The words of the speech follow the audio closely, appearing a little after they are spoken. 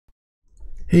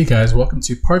Hey guys, welcome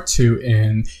to part 2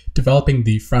 in developing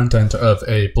the front end of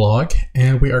a blog,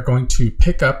 and we are going to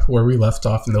pick up where we left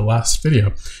off in the last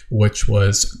video, which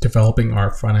was developing our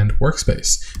front end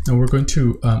workspace. Now we're going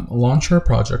to launch our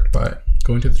project by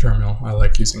going to the terminal. I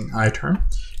like using iTerm.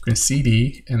 We're going to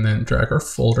cd and then drag our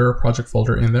folder, project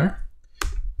folder in there,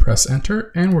 press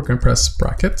enter, and we're going to press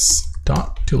brackets,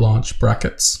 dot to launch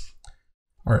brackets,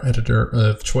 our editor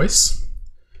of choice.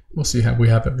 We'll see how we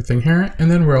have everything here,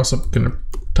 and then we're also going to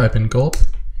type in gulp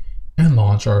and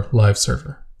launch our live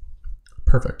server.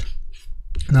 Perfect.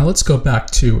 Now let's go back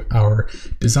to our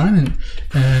design,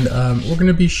 and we're going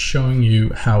to be showing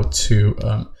you how to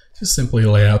just simply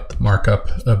lay out the markup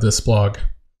of this blog.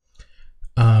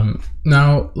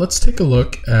 Now let's take a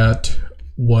look at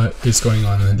what is going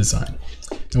on in the design.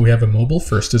 Now we have a mobile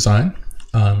first design,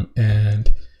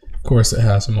 and of course it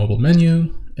has a mobile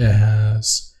menu. It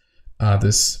has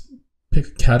this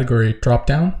pick category drop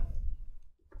down.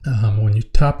 When you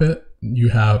tap it, you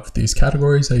have these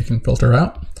categories that you can filter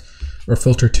out or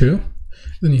filter to.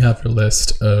 Then you have your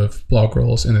list of blog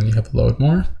roles, and then you have load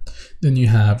more. Then you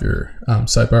have your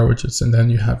sidebar widgets, and then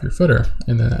you have your footer.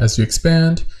 And then as you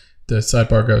expand, the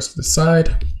sidebar goes to the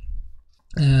side,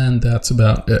 and that's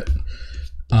about it.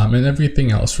 And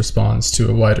everything else responds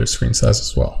to a wider screen size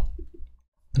as well.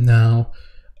 Now,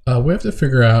 we have to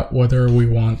figure out whether we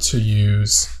want to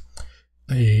use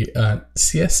a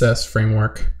CSS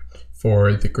framework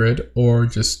for the grid or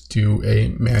just do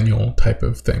a manual type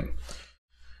of thing.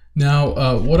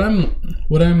 Now, what I'm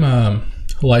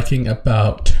liking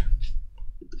about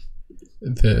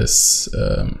this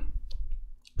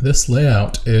this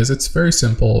layout is it's very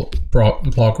simple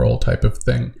blog roll type of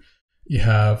thing. You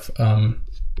have on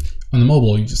the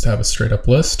mobile, you just have a straight up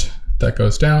list that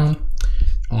goes down.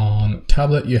 On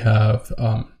tablet, you have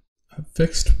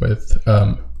fixed with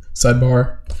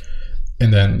sidebar,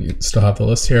 and then you still have the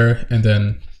list here, and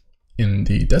then in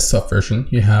the desktop version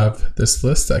you have this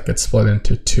list that gets split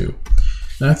into two.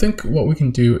 And I think what we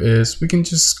can do is we can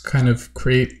just kind of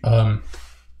create a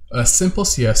simple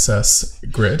CSS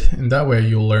grid, and that way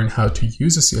you'll learn how to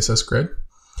use a CSS grid.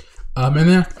 And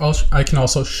then I can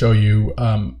also show you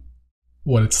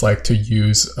what it's like to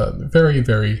use a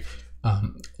very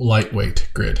lightweight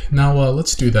grid. Now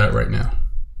let's do that right now.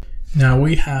 Now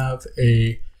we have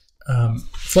a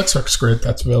Flexbox grid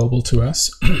that's available to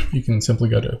us. You can simply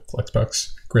go to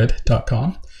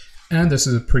flexboxgrid.com, and this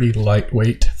is a pretty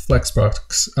lightweight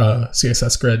Flexbox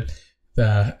CSS grid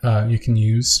that you can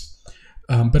use.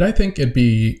 But I think it'd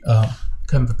be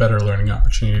kind of a better learning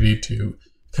opportunity to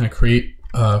kind of create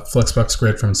a Flexbox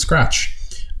grid from scratch.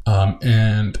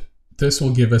 And this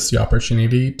will give us the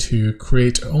opportunity to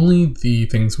create only the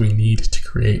things we need to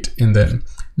create, and then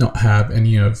not have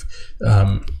any of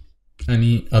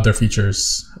any other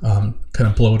features kind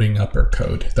of bloating up our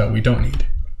code that we don't need.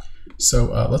 So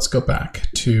let's go back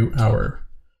to our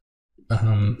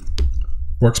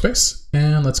workspace,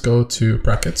 and let's go to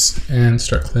brackets and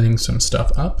start cleaning some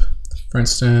stuff up. For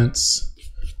instance,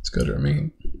 let's go to our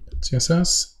main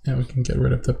CSS, and we can get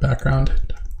rid of the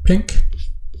background pink.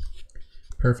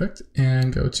 Perfect.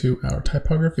 And go to our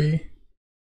typography.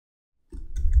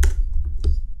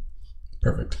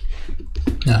 Perfect.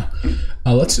 Now,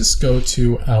 let's just go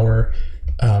to our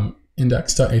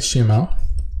index.html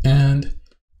and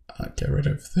get rid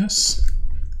of this.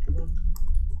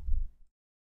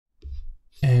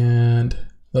 And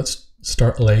let's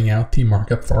start laying out the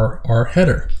markup for our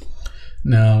header.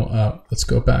 Now, let's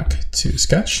go back to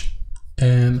Sketch,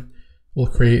 and we'll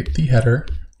create the header,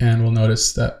 and we'll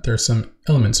notice that there's some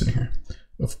elements in here.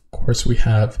 Of course, we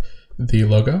have the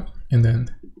logo, and then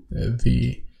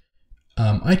the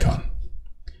icon.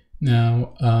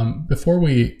 Now, before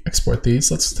we export these,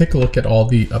 let's take a look at all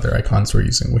the other icons we're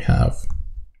using. We have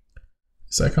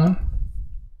this icon,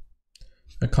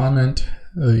 a comment,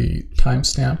 the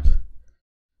timestamp,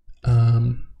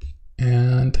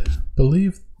 and I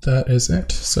believe that is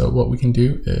it. So what we can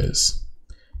do is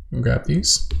grab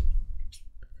these,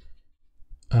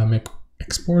 make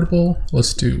exportable.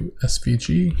 Let's do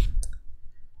SVG.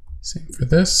 Same for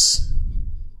this.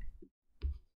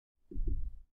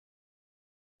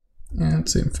 And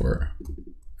same for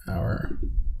our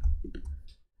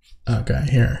guy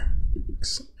here,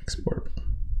 exportable.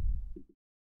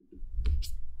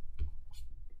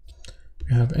 Do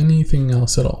we have anything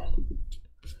else at all?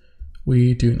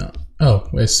 We do not. Oh,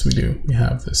 yes, we do. We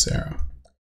have this arrow.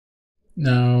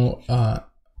 Now, I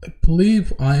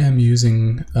believe I am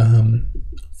using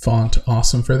font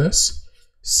awesome for this.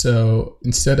 So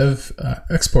instead of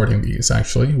exporting these,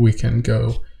 actually, we can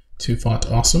go to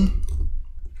fontawesome.io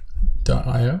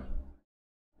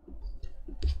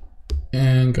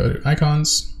and go to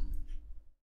icons.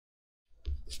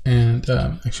 And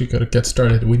actually go to get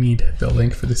started. We need the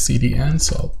link for the CDN,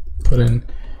 so I'll put in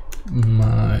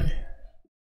my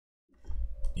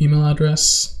email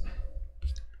address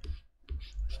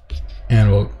and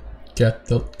we'll get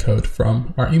the code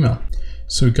from our email.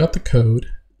 So we got the code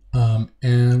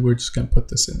and we're just going to put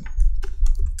this in.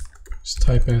 Just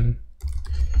type in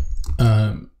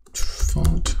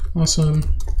font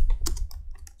awesome,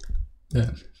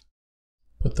 then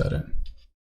put that in.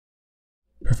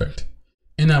 Perfect.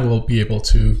 And now we'll be able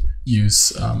to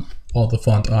use all the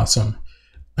font awesome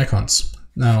icons.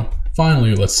 Now,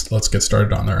 finally, let's get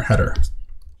started on our header.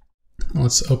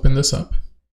 Let's open this up.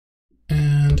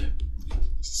 And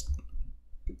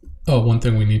one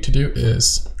thing we need to do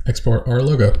is export our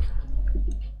logo.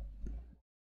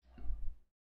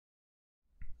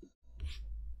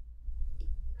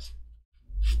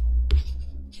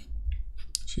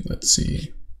 So let's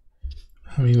see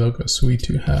how many logos we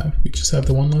do have. We just have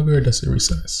the one logo, or does it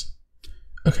resize?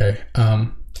 Okay,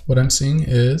 what I'm seeing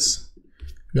is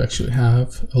we actually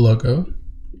have a logo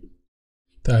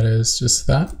that is just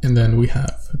that, and then we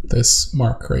have this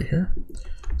mark right here.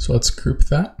 So let's group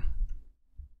that.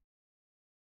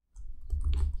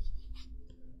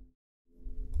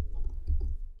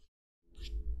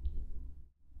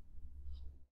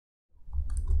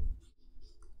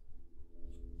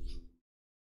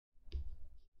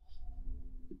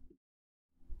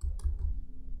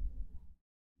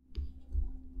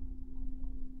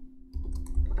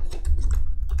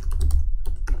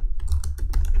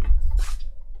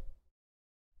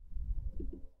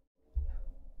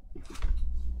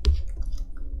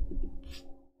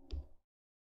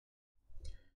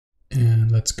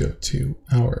 And let's go to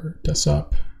our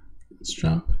desktop. Let's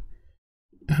jump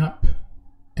app,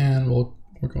 and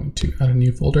we're going to add a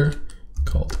new folder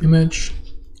called image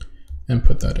and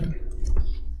put that in.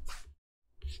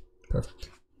 Perfect.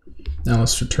 Now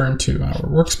let's return to our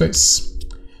workspace.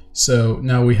 So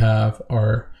now we have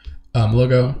our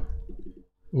logo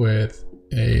with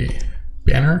a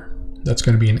banner that's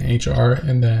going to be an HR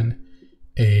and then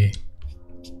a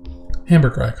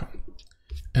hamburger icon.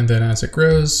 And then as it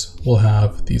grows, we'll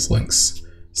have these links.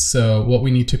 So what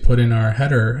we need to put in our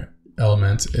header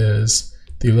element is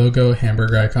the logo,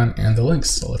 hamburger icon, and the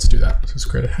links. So let's do that. So let's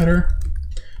create a header.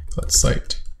 Let's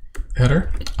cite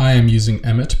header. I am using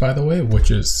Emmet, by the way,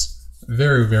 which is a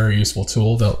very, very useful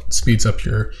tool that speeds up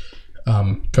your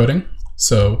coding.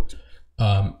 So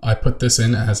I put this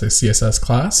in as a CSS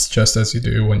class, just as you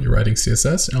do when you're writing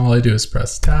CSS. And all I do is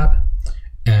press tab,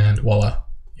 and voila,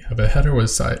 you have a header with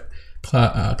site.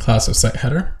 Class of site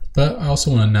header, but I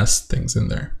also want to nest things in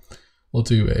there. We'll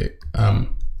do a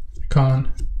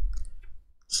icon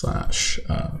slash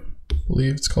I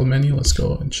believe it's called menu. Let's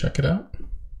go and check it out.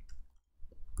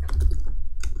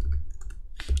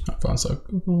 Not fonts like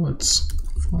Google, it's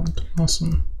font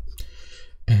awesome.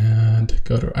 And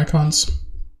go to icons,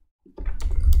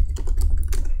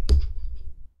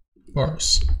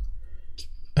 bars,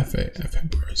 FA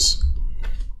bars.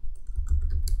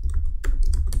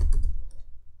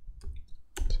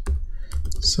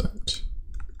 Site.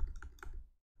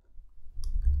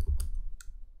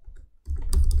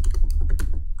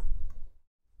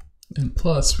 And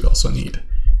plus, we also need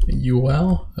a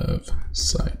UL of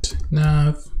site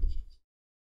nav.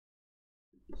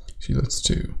 So let's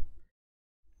do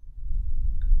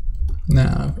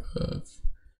nav of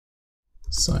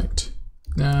site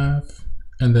nav,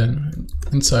 and then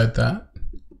inside that,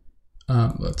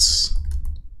 let's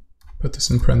put this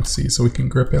in parentheses so we can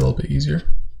grip it a little bit easier.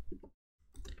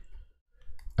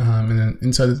 And then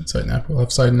inside the site nav, we'll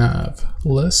have site nav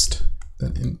list.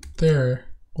 Then in there,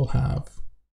 we'll have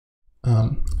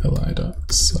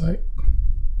li.site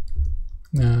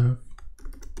nav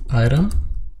item.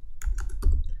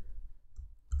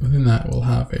 Within that, we'll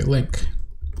have a link,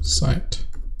 site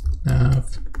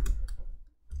nav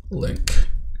link.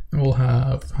 And we'll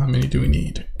have, how many do we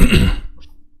need?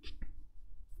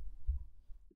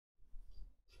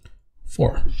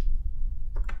 4.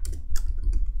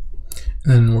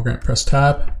 And then we're going to press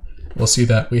tab. We'll see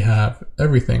that we have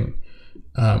everything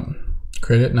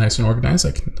created nice and organized.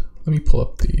 Let me pull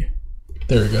up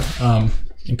there we go.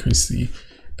 Increase the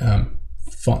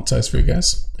font size for you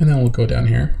guys. And then we'll go down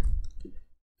here.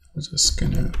 I'm just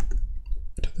going to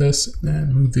do this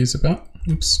and move these about.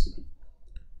 Oops.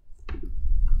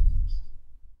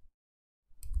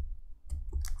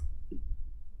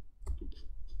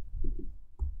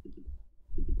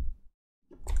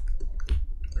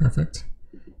 Perfect.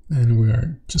 And we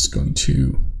are just going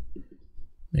to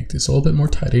make this a little bit more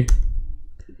tidy.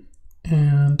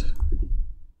 And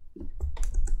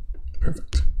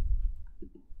perfect.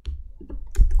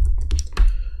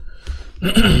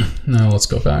 Now let's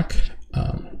go back.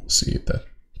 See that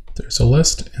there's a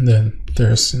list, and then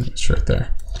there's an image right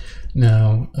there.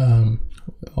 Now,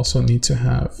 we also need to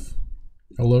have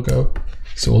a logo.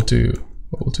 So what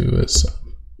we'll do is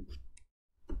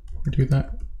redo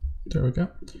that. There we go.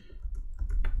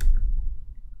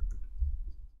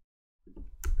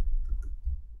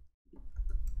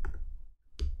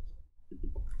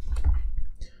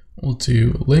 We'll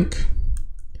do link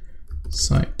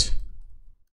site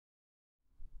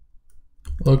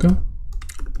logo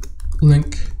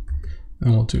link,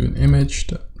 and we'll do an image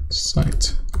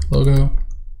site logo,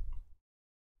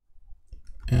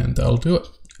 and that'll do it.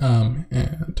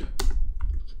 And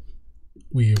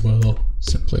we will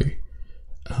simply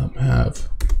have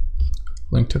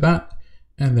link to that,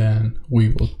 and then we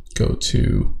will go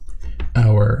to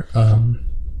our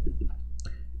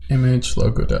image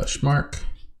logo dash mark,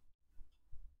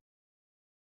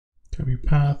 copy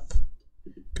path,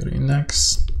 go to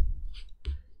index,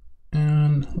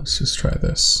 and let's just try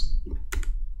this.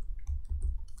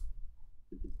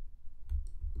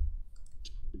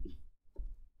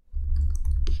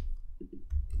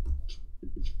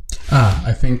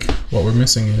 I think what we're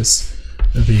missing is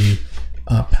the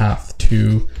path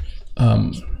to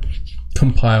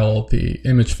compile the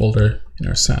image folder in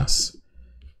our SAS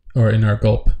or in our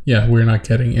gulp. Yeah, we're not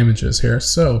getting images here.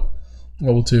 So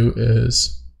what we'll do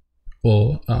is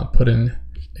we'll put in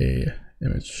a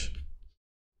image.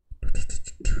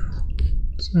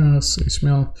 So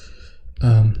HTML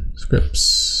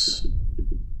scripts.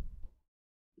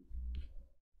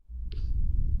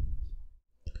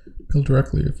 Build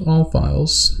directly with all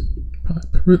files.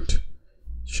 Pipe root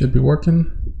should be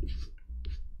working.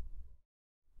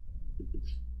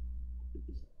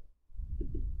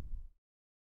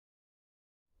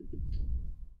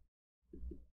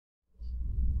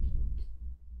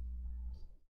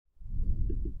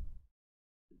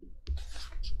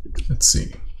 Let's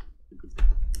see.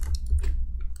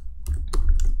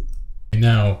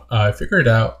 Now I figured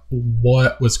out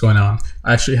what was going on.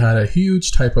 I actually had a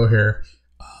huge typo here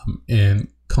in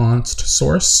const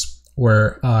source,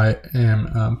 where I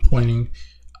am pointing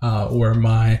where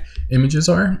my images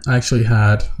are. I actually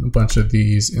had a bunch of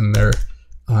these in there.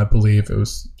 I believe it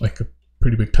was like a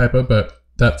pretty big typo, but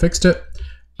that fixed it.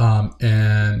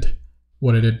 And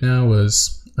what I did now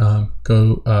was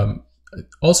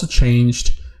also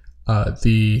changed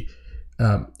the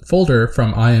folder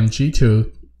from img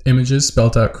to images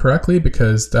spelled out correctly,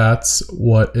 because that's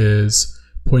what is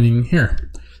pointing here.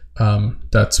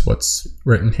 That's what's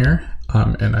written here,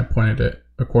 and I pointed it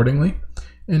accordingly.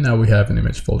 And now we have an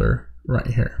image folder right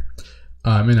here.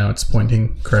 And now it's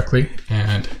pointing correctly,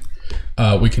 and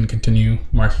we can continue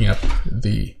marking up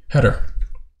the header.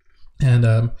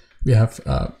 And we have,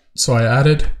 so I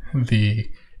added the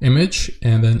image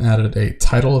and then added a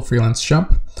title of freelance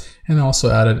jump, and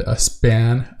also added a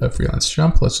span of freelance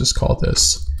jump. Let's just call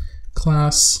this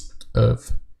class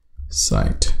of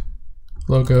site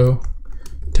logo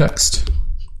text,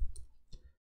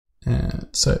 and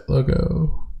site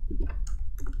logo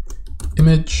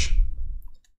image,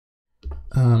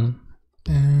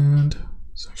 and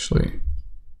let's actually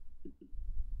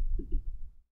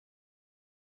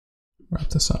wrap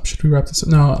this up. Should we wrap this up?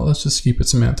 No, let's just keep it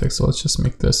semantic. So let's just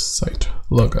make this site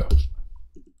logo.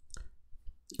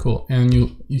 Cool. And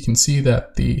you can see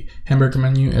that the hamburger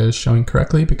menu is showing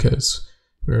correctly because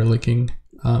we're linking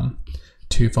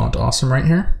to Font Awesome right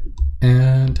here.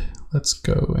 And let's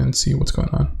go and see what's going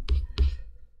on.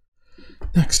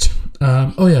 Next,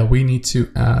 oh yeah, we need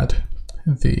to add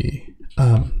the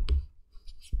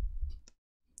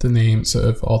names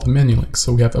of all the menu links.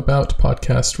 So we have about,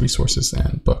 podcast, resources,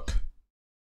 and book.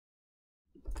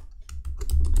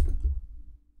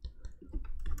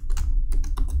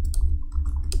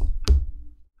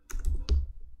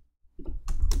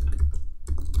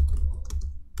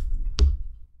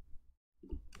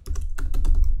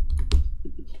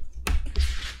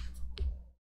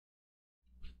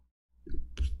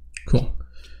 Cool.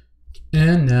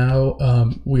 And now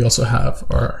we also have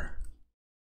our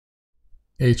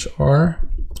HR,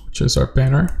 which is our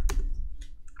banner.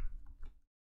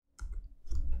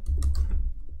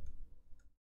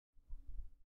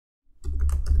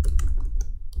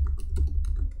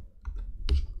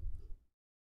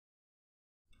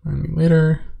 Find me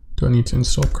later. Don't need to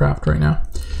install Craft right now.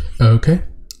 Okay.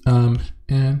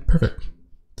 And perfect.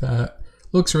 That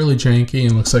looks really janky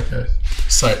and looks like a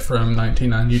site from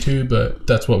 1992, but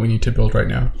that's what we need to build right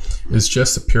now, is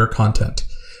just the pure content.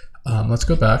 Let's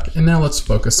go back, and now let's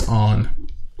focus on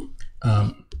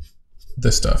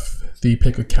this stuff, the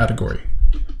pick a category.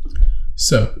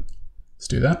 So let's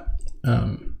do that.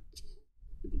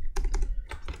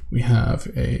 we have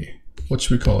a, what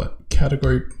should we call it?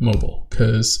 Category mobile,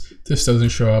 because this doesn't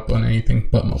show up on anything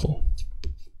but mobile.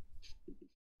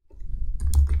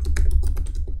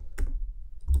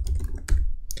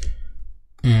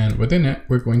 And within it,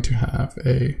 we're going to have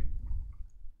a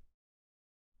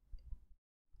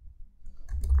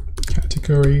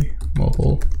category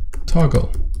mobile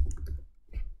toggle.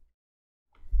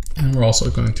 And we're also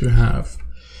going to have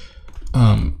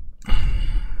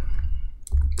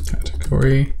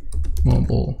category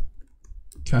mobile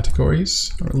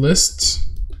categories or lists.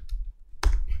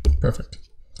 Perfect.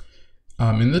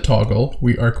 In the toggle,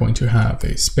 we are going to have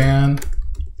a span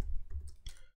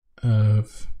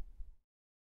of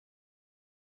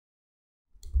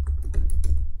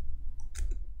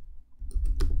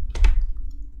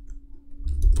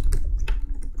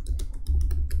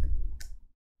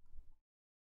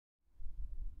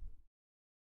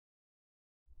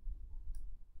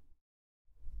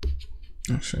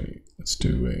actually, let's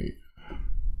do a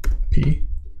P.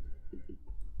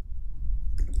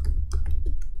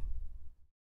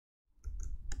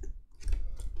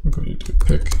 We're going to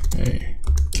pick a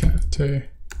cate.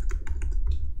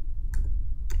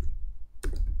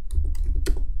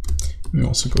 We're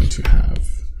also going to have,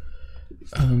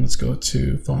 let's go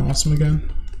to Font Awesome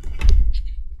again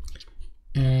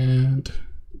and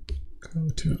go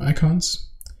to icons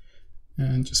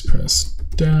and just press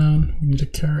down. We need a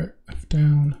caret F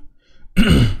down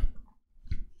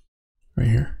right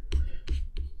here.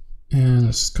 And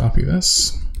let's just copy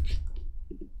this.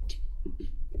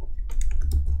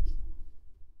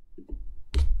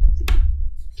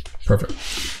 Perfect.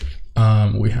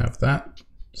 We have that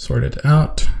sorted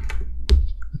out.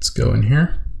 Let's go in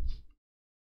here.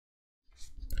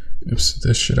 Oops,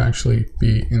 this should actually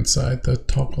be inside the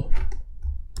toggle.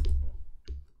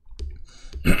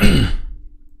 Let's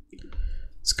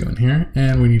go in here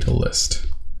and we need a list.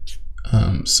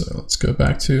 So let's go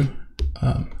back to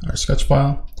our sketch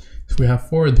file. So we have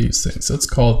 4 of these things. Let's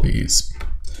call these,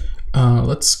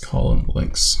 let's call them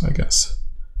links, I guess.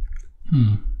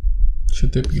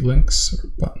 Should there be links or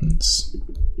buttons?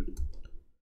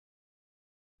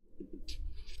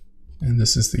 And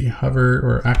this is the hover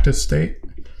or active state.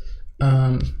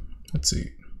 Let's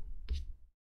see.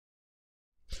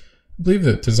 I believe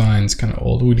the design's kind of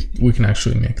old. We can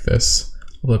actually make this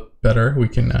a little bit better. We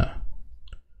can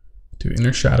do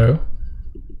inner shadow.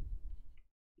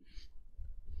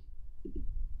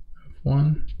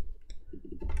 1.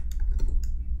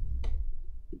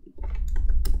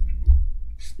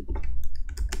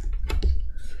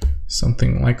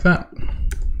 Something like that. I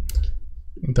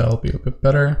think that'll be a bit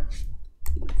better.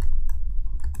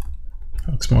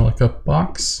 Looks more like a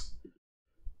box.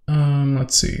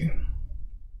 Let's see.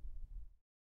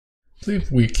 I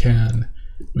believe we can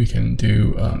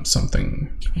do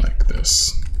something like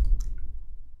this.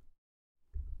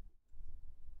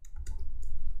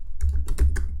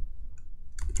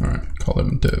 All right, call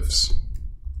them divs.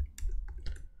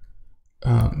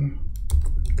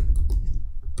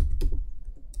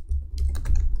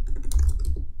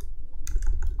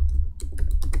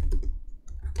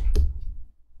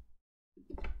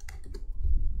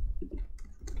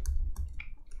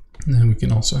 And then we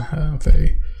can also have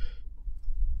a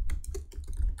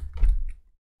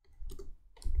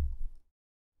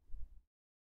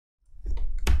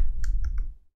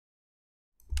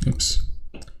oops.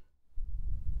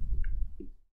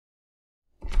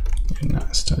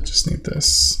 Nice. I just need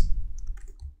this.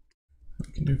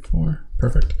 We can do 4.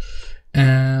 Perfect.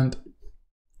 And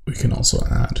we can also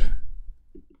add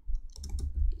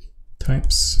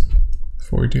types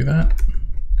before we do that.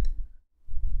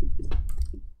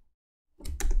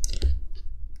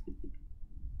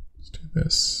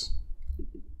 This.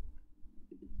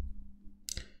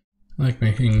 I like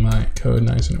making my code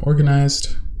nice and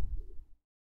organized.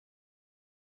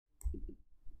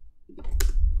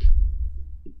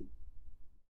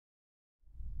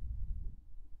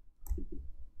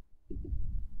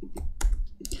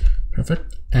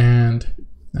 Perfect. And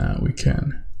now we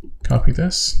can copy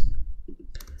this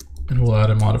and we'll add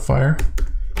a modifier.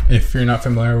 If you're not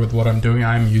familiar with what I'm doing,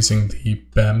 I'm using the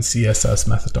BEM CSS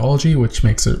methodology, which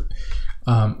makes it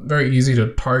very easy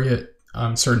to target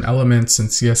certain elements in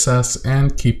CSS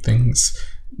and keep things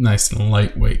nice and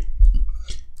lightweight.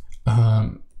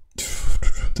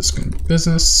 This is going to be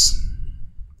business.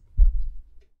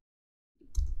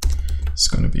 It's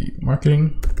going to be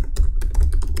marketing.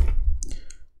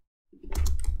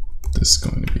 This is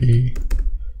going to be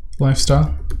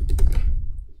lifestyle.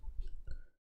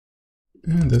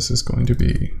 And this is going to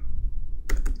be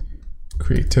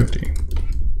creativity.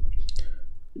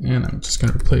 And I'm just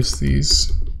going to replace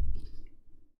these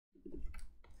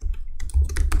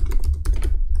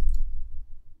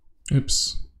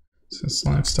Oops, this is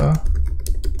lifestyle.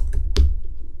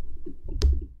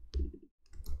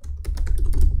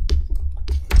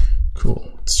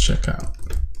 Cool, let's check out.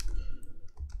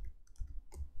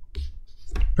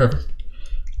 Perfect.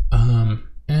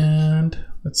 And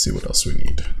let's see what else we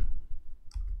need.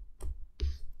 I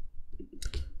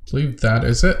believe that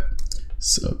is it.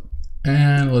 So,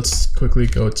 and let's quickly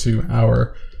go to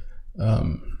our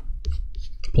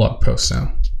blog post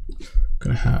now. I'm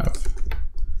gonna have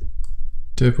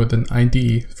div with an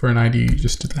ID. For an ID, you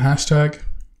just do the hashtag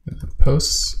and then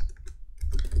posts,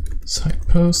 site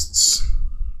posts.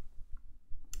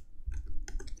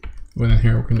 Within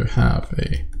here, we're going to have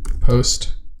a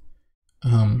post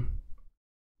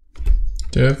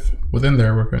div. Within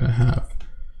there, we're going to have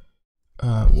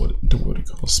what do you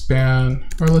call span,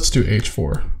 or let's do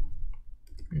h4.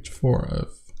 H4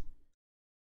 of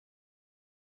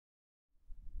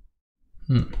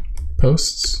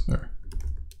posts, or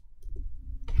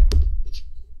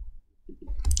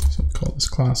so we'll call this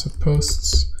class of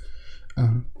posts.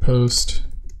 Post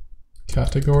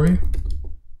category.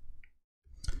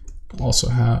 Also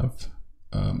have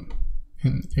an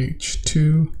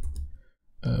h2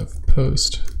 of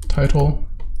post title,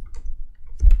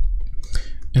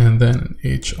 and then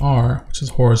an hr, which is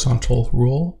horizontal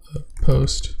rule of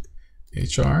post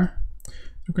hr.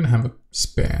 We're going to have a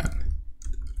span,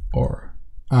 or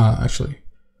actually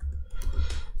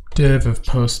div of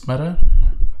post meta.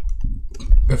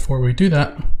 Before we do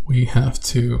that, we have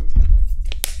to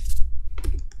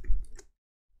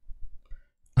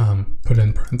put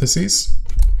in parentheses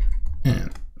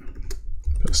and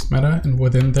post meta, and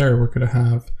within there we're going to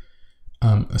have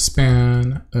a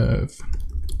span of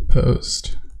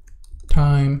post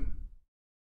time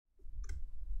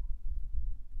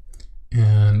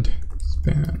and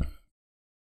span of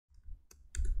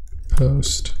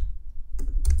post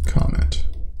comment.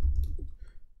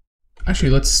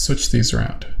 Actually, let's switch these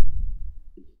around.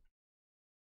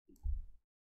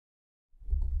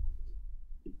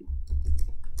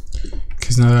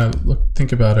 Because now that I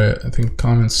think about it, I think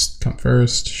comments come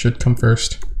first, should come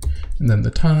first, and then the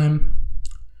time.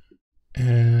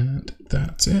 And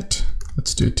that's it.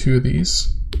 Let's do 2 of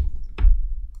these.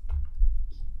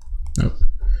 Nope,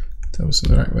 that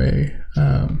wasn't the right way.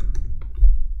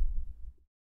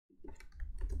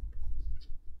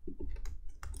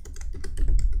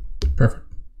 Perfect.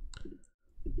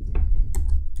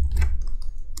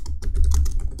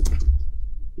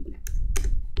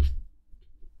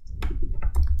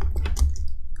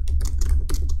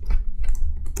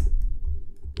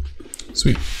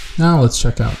 Sweet. Now let's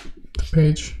check out the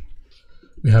page.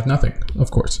 We have nothing, of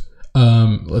course.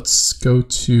 Let's go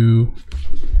to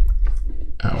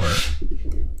our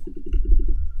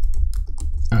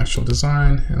actual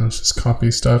design and let's just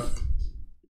copy stuff.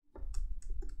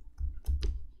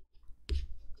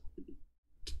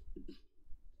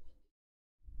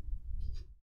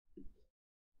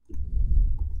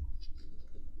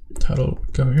 Title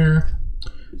would go here.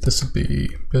 This would be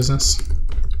business,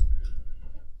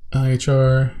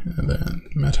 HR, and then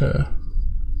meta.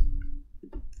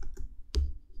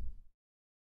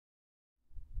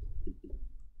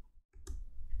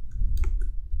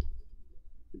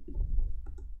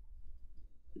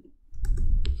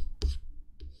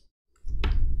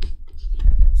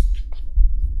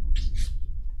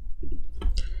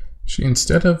 Actually,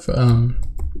 instead of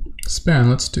span,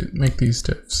 let's make these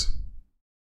divs.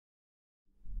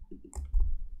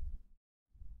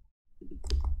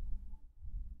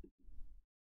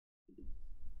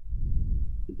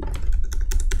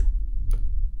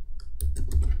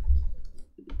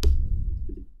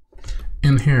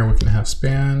 In here, we can have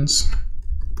spans.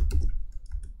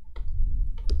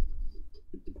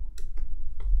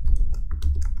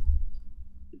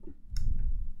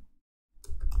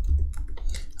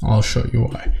 I'll show you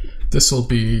why. This will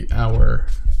be our,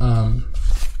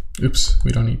 oops,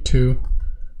 we don't need 2.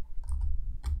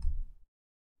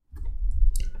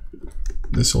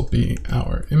 This will be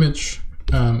our image.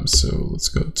 So let's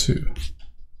go to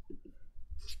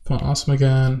Font Awesome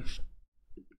again.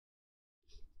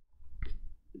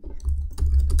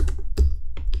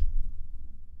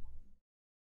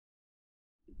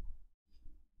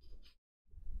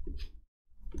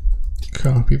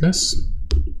 Copy this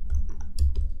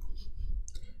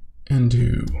and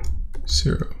do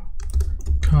 0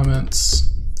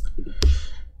 comments.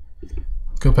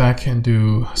 Go back and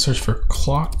do search for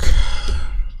clock.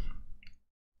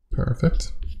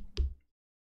 Perfect.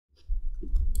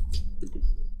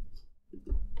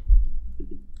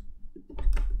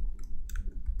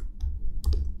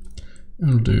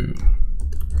 And do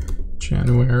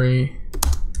January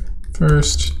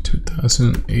 1st,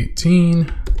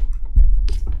 2018.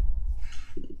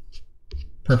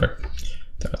 Perfect.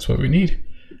 That's what we need.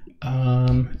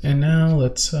 And now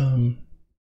let's look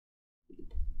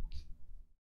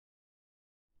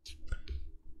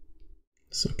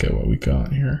at what we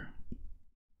got here.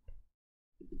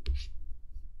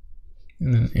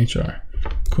 And then HR.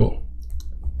 Cool.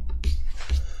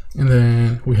 And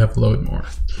then we have load more.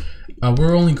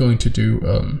 We're only going to do,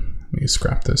 let me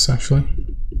scrap this actually.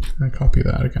 And copy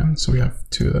that again. So we have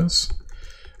 2 of those.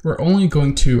 We're only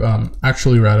going to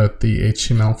actually write out the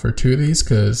HTML for 2 of these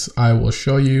because I will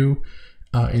show you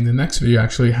in the next video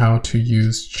actually how to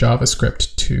use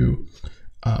JavaScript to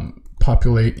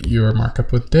populate your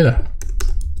markup with data.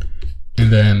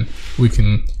 And then we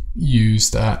can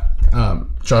use that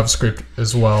JavaScript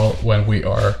as well when we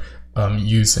are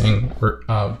using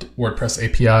WordPress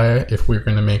API if we're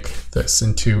going to make this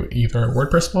into either a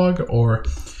WordPress blog or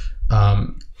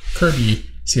Kirby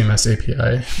CMS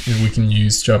API, and we can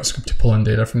use JavaScript to pull in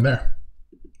data from there.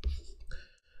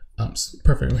 So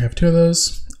perfect, we have 2 of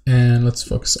those, and let's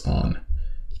focus on,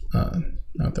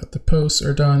 now that the posts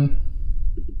are done,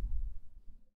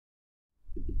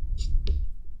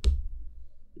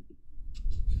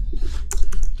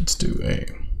 let's do a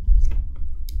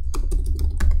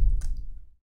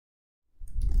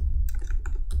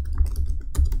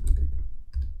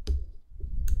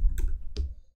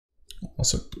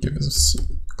also give us a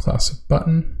class of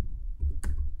button,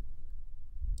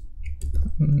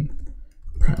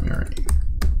 primary.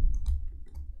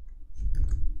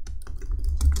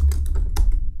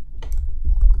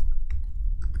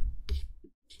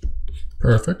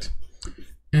 Perfect.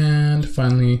 And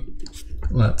finally,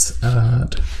 let's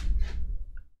add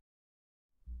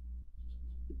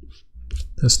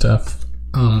the stuff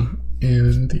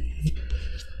in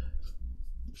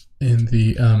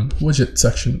the widget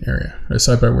section area, or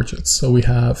sidebar widgets. So we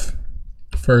have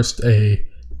first a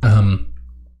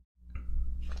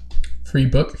free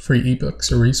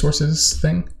ebooks or resources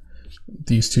thing.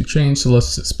 These 2 change, so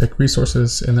let's just pick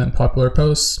resources and then popular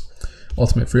posts,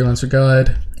 ultimate freelancer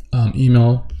guide,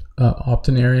 email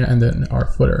opt-in area, and then our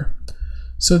footer.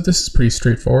 So this is pretty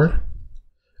straightforward.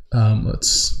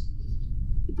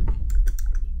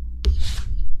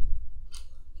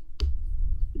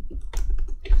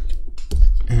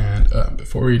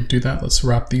 Before we do that, let's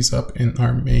wrap these up in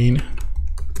our main.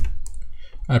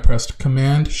 I pressed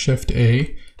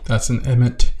Command-Shift-A. That's an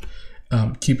Emmet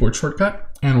keyboard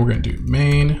shortcut. And we're going to do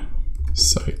main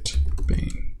site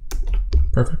main.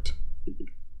 Perfect.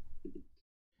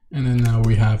 And then now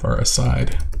we have our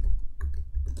aside.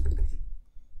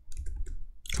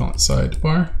 Call it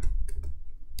sidebar.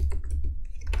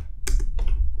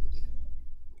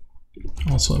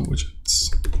 Also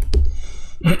widgets.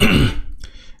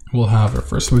 We'll have our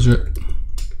first widget.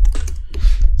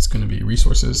 It's going to be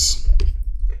resources.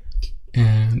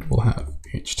 And we'll have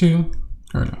h2,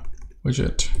 or no,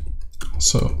 widget.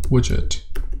 Also widget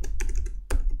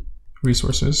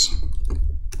resources.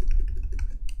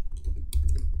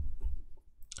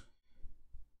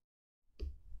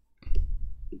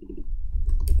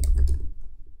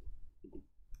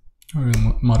 We're going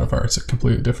to modify it's a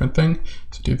completely different thing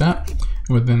to do that.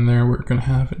 And within there, we're going to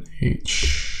have an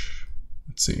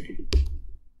let's see,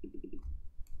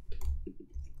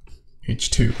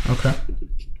 h2, okay.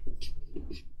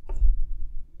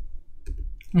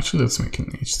 Actually, let's make an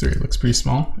h3, it looks pretty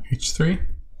small, h3.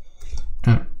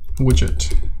 And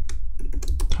widget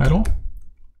title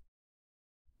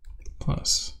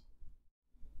plus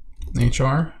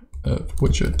hr of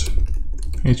widget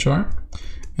hr,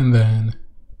 and then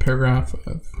paragraph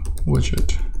of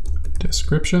widget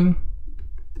description,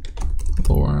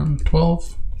 lorem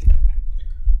 12,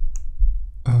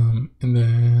 and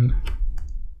then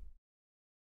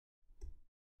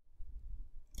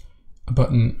a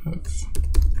button of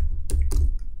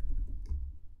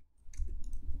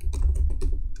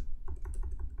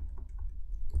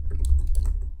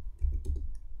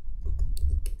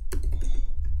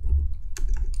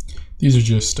these are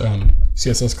just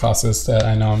CSS classes that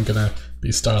I know I'm gonna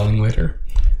be styling later.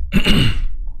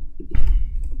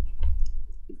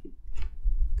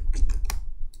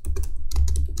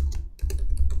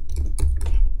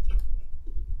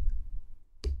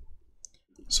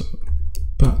 So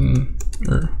button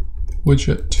or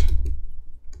widget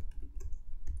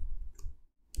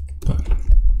button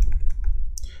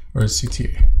or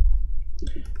CTA.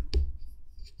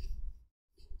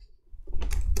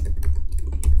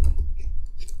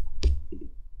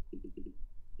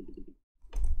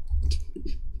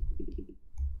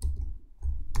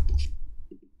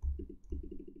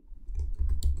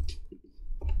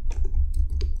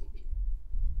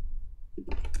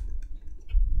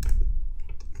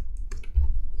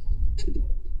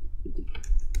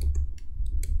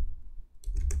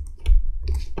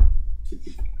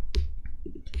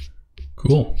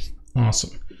 Cool,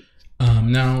 awesome.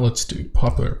 Now let's do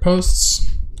popular posts.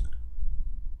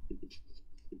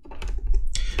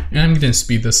 And I'm going to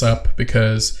speed this up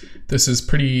because this is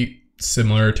pretty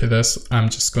similar to this. I'm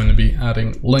just going to be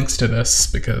adding links to this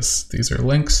because these are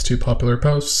links to popular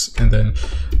posts. And then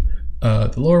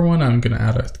the lower one, I'm going to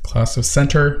add a class of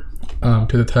center to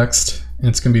the text, and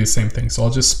it's going to be the same thing. So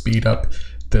I'll just speed up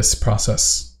this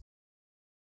process.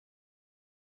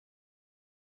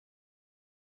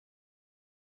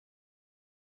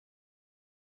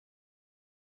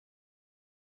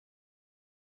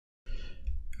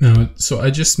 Now, so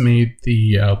I just made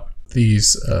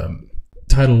these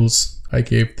titles. I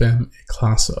gave them a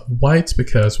class of white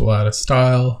because we'll add a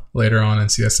style later on in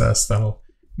CSS that'll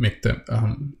make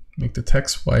them make the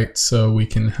text white, so we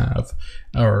can have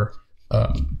our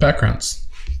backgrounds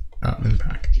in the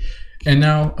back. And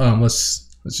now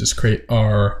let's just create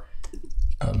our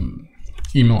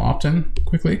email opt-in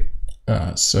quickly.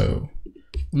 So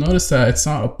notice that it's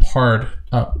not a part.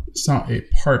 It's not a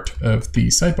part of the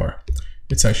sidebar.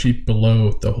 It's actually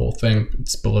below the whole thing.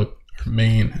 It's below our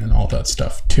main and all that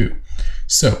stuff too.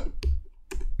 So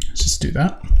let's just do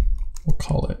that. We'll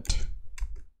call it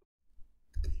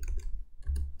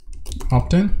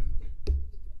opt-in.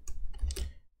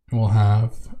 We'll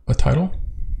have a title,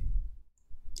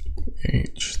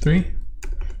 H3.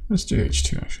 Let's do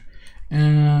H2 actually.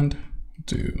 And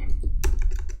do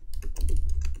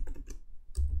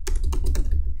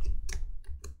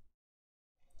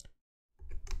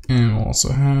and we'll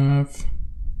also have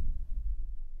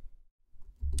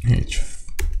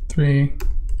H3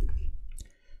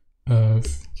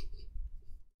 of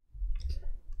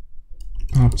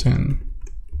opt-in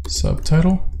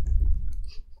subtitle.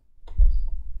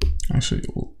 Actually,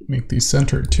 we'll make these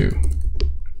centered too.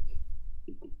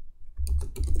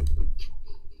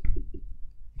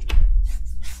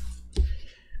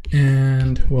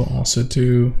 And we'll also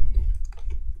do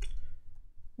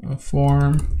a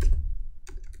form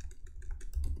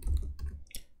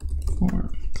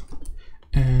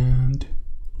and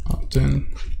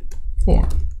opt-in form.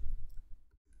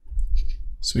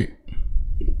 Sweet.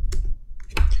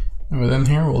 And within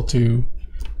here, we'll do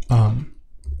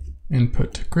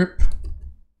input grip.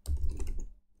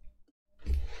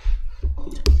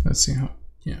 Let's see how,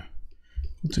 yeah,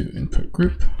 we'll do input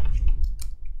group.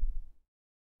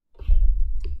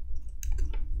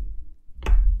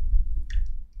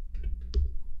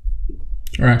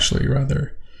 Or actually,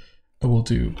 rather, we'll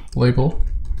do label,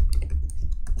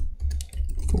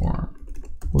 form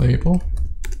label,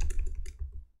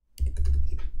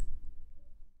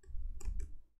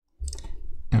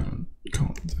 and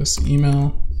call this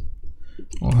email.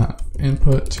 We'll have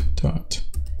input dot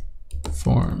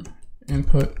form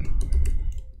input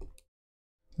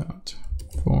dot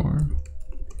form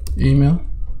email.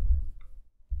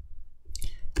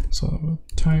 So we'll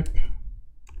type.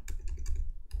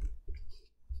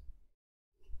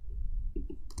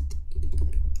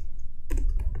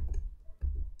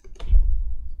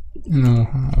 And then we'll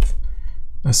have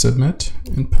a submit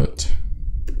input.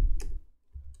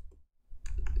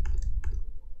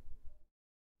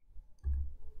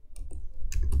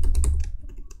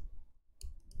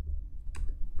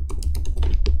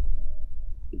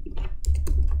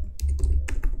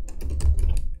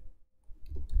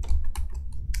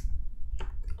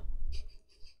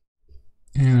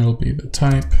 And it'll be the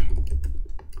type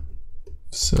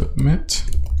submit.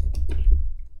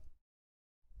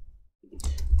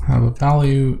 Have a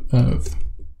value of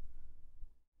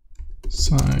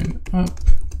sign up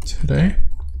today.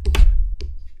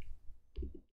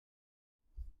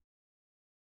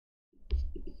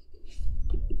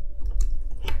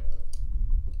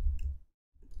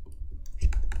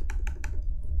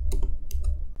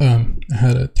 I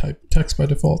had a type text by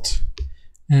default,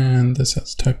 and this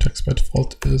has type text by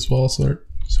default as well. So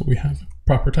we have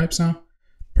proper types now.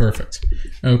 Perfect.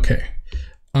 Okay.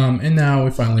 And now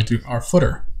we finally do our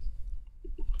footer.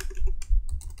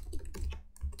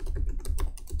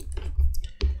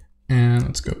 And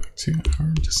let's go back to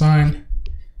our design.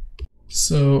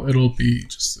 So it'll be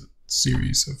just a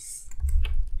series of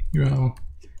UL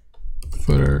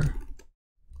footer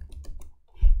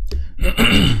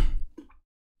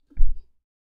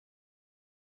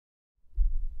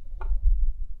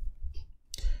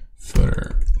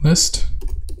footer list,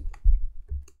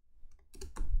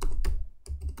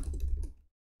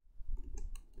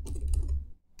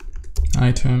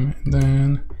 item, and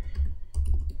then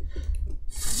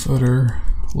footer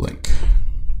link.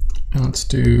 And let's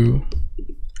do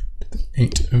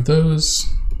 8 of those.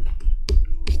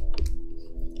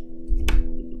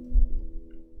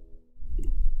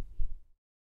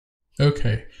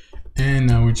 Okay, And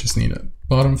now we just need a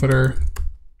bottom footer.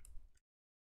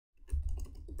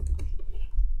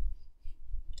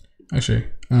 Actually,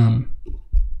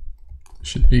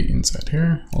 should be inside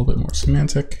here, a little bit more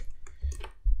semantic.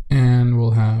 And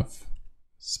we'll have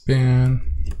span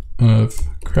of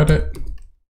credit,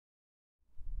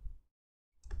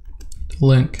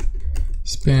 link,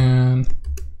 span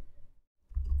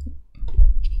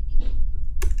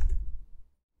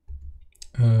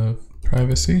of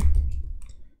privacy,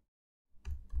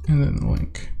 and then the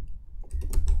link.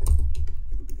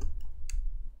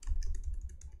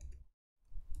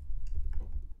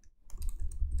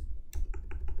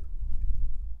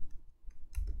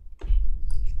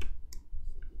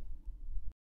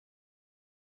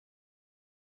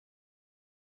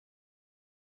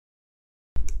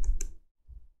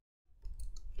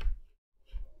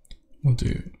 We'll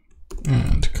do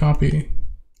and copy.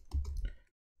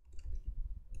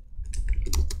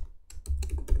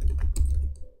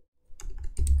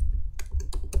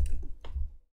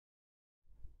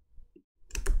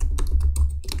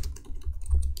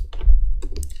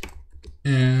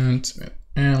 And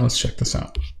let's check this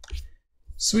out.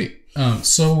 Sweet.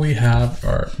 So we have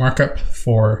our markup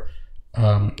for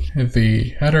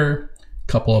the header,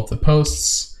 a couple of the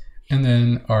posts, and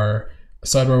then our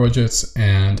sidebar widgets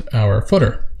and our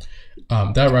footer.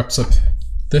 That wraps up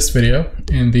this video.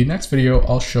 In the next video,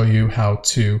 I'll show you how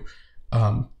to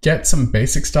get some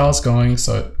basic styles going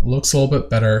so it looks a little bit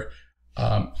better,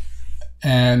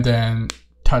 and then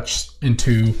touch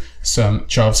into some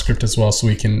JavaScript as well so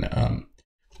we can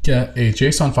get a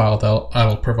JSON file that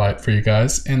I'll provide for you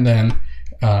guys, and then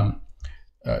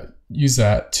use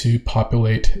that to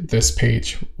populate this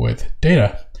page with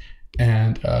data,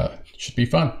 and it should be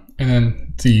fun. And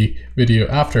then the video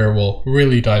after will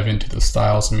really dive into the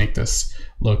styles and make this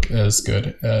look as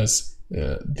good as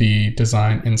the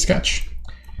design in Sketch.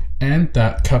 And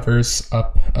that covers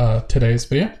up today's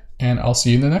video, and I'll see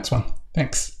you in the next one.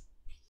 Thanks.